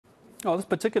Oh, this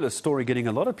particular story getting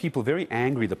a lot of people very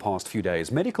angry the past few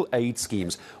days. Medical aid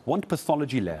schemes want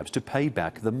pathology labs to pay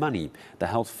back the money. The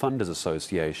Health Funders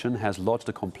Association has lodged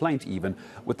a complaint even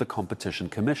with the Competition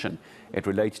Commission. It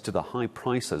relates to the high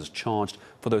prices charged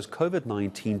for those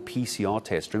COVID-19 PCR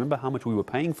tests. Remember how much we were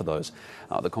paying for those?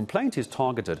 The complaint is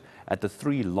targeted at the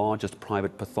three largest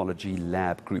private pathology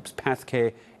lab groups,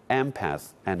 Pathcare,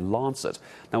 Ampath and Lancet.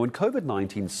 Now, when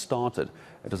COVID-19 started,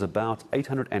 it was about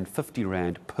 850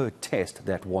 rand per test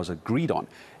that was agreed on.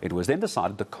 It was then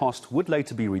decided the cost would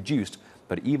later be reduced,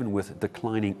 but even with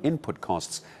declining input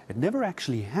costs, it never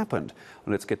actually happened.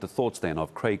 Well, let's get the thoughts then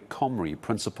of Craig Comrie,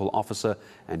 Principal Officer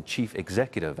and Chief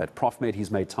Executive at Profmed.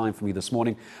 He's made time for me this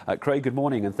morning. Craig, good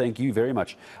morning, and thank you very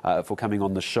much for coming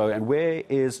on the show. And where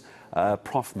is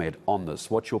Profmed on this?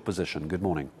 What's your position? Good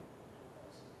morning.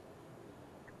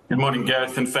 Good morning,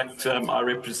 Gareth. In fact, I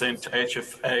represent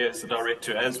HFA as the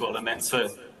director as well, and that's a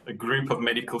group of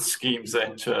medical schemes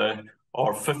that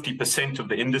are 50% of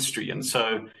the industry. And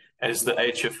so as the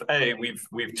HFA,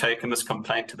 we've taken this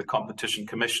complaint to the Competition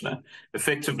Commissioner.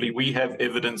 Effectively, we have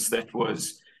evidence that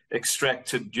was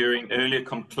extracted during earlier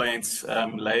complaints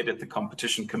laid at the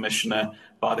Competition Commissioner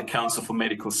by the Council for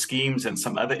Medical Schemes and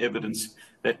some other evidence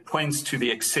that points to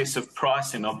the excessive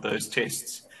pricing of those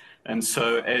tests. And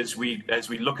so as we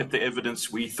look at the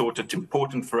evidence, we thought it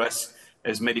important for us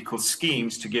as medical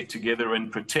schemes to get together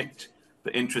and protect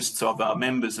the interests of our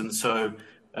members. And so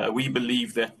we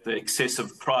believe that the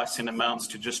excessive pricing amounts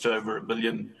to just over R1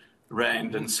 billion.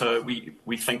 And so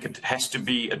we think it has to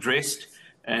be addressed,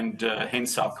 and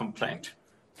hence our complaint.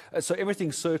 So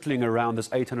everything's circling around this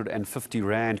 850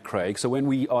 rand, Craig. So when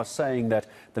we are saying that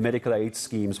the medical aid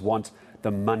schemes want the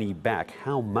money back,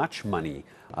 how much money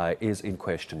is in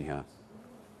question here?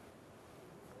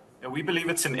 We believe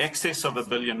it's in excess of R1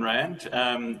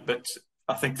 billion, but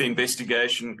I think the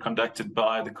investigation conducted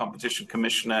by the Competition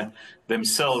Commissioner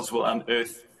themselves will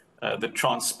unearth the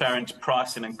transparent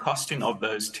pricing and costing of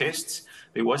those tests.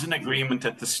 There was an agreement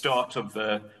at the start of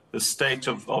the state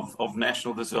of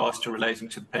national disaster relating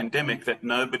to the pandemic that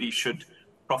nobody should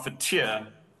profiteer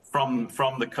from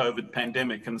the COVID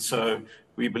pandemic. And so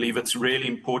we believe it's really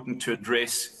important to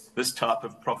address this type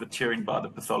of profiteering by the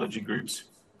pathology groups.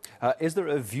 Is there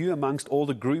a view amongst all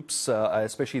the groups,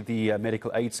 especially the medical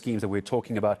aid schemes that we're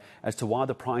talking about, as to why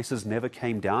the prices never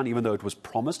came down, even though it was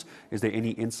promised? Is there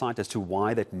any insight as to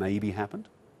why that maybe happened?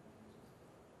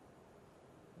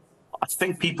 I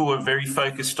think people were very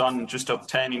focused on just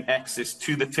obtaining access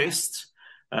to the tests,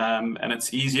 and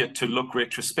it's easier to look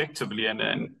retrospectively,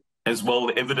 and as well,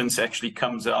 the evidence actually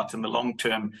comes out in the long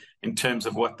term in terms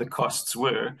of what the costs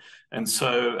were. And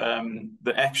so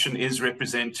the action is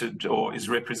represented or is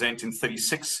representing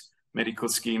 36 medical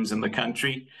schemes in the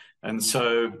country. And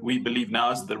so we believe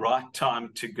now is the right time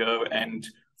to go and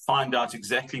find out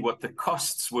exactly what the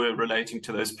costs were relating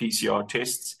to those PCR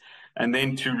tests, and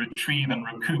then to retrieve and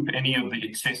recoup any of the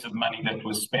excessive money that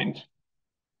was spent.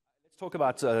 Talk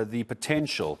about the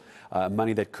potential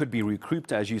money that could be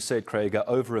recouped. As you said, Craig,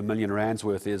 over R1 million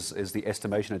worth is the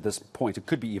estimation at this point. It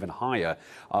could be even higher.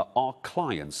 Are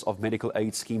clients of medical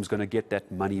aid schemes going to get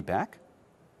that money back?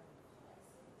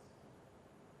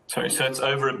 Sorry, so it's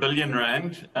over R1 billion,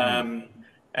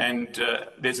 and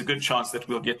there's a good chance that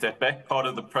we'll get that back. Part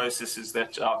of the process is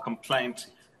that our complaint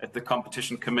at the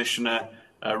Competition Commissioner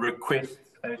requests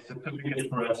a certificate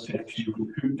for us to actually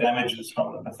recoup damages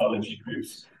from the pathology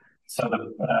groups. So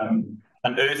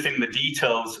unearthing the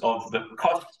details of the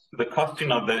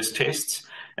costing of those tests,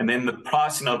 and then the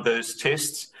pricing of those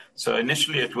tests. So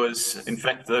initially it was, in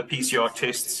fact, the PCR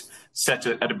tests sat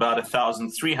at about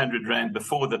 1,300 rand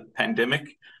before the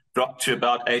pandemic, dropped to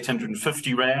about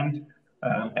 850 rand.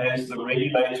 As the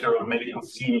regulator of medical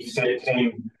schemes stepped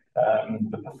in,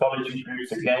 the pathology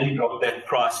groups again dropped that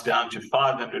price down to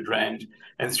 500 rand.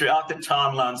 And throughout the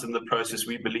timelines in the process,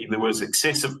 we believe there was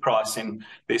excessive pricing.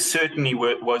 There certainly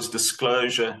was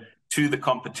disclosure to the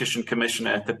Competition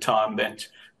Commissioner at the time that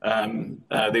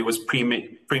there was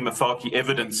prima facie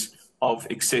evidence of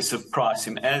excessive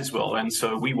pricing as well. And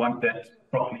so we want that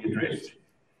properly addressed.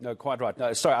 No, quite right.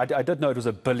 No, sorry, I did know it was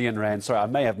R1 billion. Sorry, I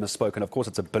may have misspoken. Of course,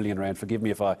 it's R1 billion. Forgive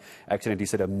me if I accidentally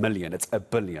said R1 million. It's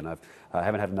R1 billion. I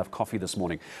haven't had enough coffee this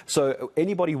morning. So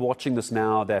anybody watching this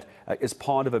now that is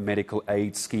part of a medical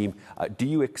aid scheme, do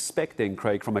you expect then,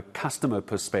 Craig, from a customer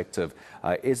perspective,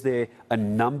 is there a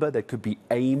number that could be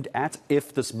aimed at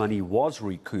if this money was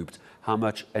recouped? How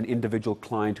much an individual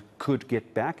client could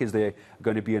get back? Is there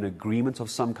going to be an agreement of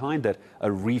some kind that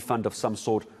a refund of some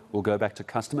sort will go back to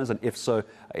customers? And if so,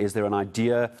 is there an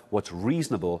idea what's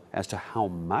reasonable as to how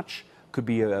much could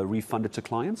be refunded to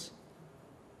clients?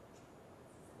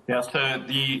 Yeah, so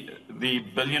the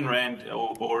billion rand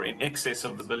or in excess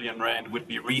of the billion rand would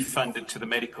be refunded to the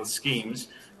medical schemes.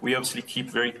 We obviously keep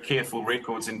very careful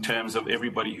records in terms of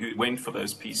everybody who went for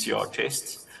those PCR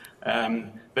tests.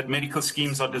 But medical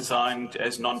schemes are designed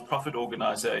as non-profit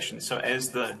organizations. So as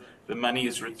the money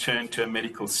is returned to a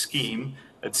medical scheme,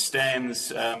 it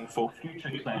stands for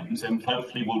future claims and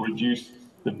hopefully will reduce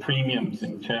the premiums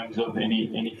in terms of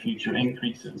any future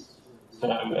increases. So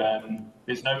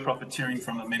there's no profiteering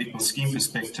from a medical scheme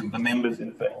perspective. The members,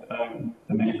 in fact, own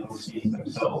the medical schemes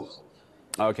themselves.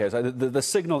 Okay, so the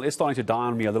signal is starting to die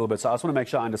on me a little bit, so I just want to make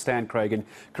sure I understand, Craig, and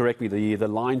correct me, the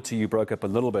line to you broke up a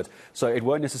little bit. So it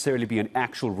won't necessarily be an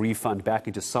actual refund back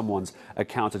into someone's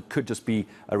account. It could just be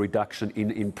a reduction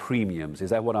in premiums.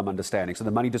 Is that what I'm understanding? So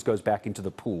the money just goes back into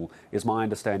the pool. Is my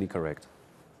understanding correct?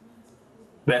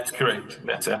 That's correct.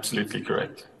 That's absolutely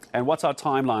correct. And what's our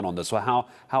timeline on this? So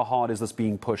how hard is this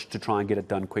being pushed to try and get it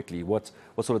done quickly? What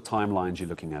sort of timelines are you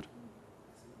looking at?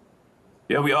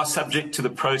 Yeah, we are subject to the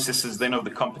processes then of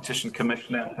the Competition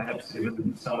Commissioner, perhaps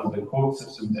even some of the court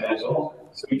systems as well.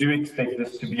 So we do expect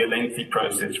this to be a lengthy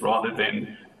process rather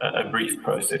than a brief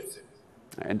process.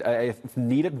 And if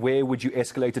needed, where would you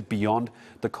escalate it beyond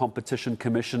the Competition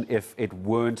Commission if it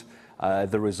weren't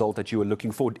the result that you were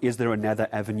looking for? Is there another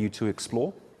avenue to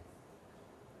explore?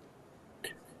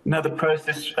 No, the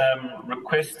process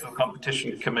requests the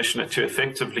Competition Commissioner to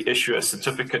effectively issue a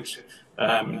certificate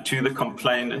to the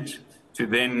complainant to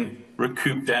then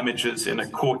recoup damages in a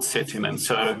court setting. And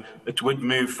so it would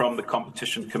move from the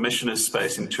Competition Commissioner's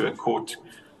space into a court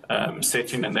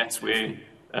setting, and that's where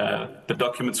the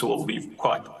documents will be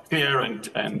quite clear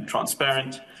and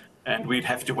transparent, and we'd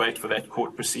have to wait for that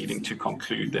court proceeding to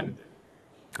conclude then.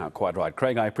 Quite right.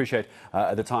 Craig, I appreciate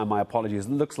the time. My apologies.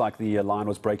 It looks like the line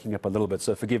was breaking up a little bit,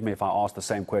 so forgive me if I ask the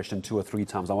same question 2 or 3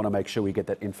 times. I want to make sure we get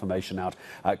that information out.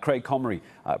 Craig Comrie,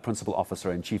 Principal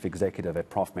Officer and Chief Executive at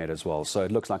Profmed as well. So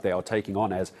it looks like they are taking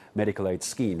on as medical aid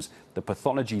schemes the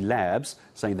pathology labs,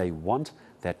 saying they want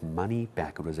that money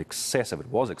back. It was excessive. It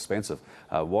was expensive,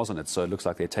 wasn't it? So it looks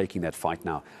like they're taking that fight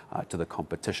now to the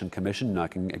Competition Commission. I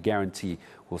can guarantee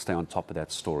we'll stay on top of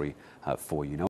that story for you.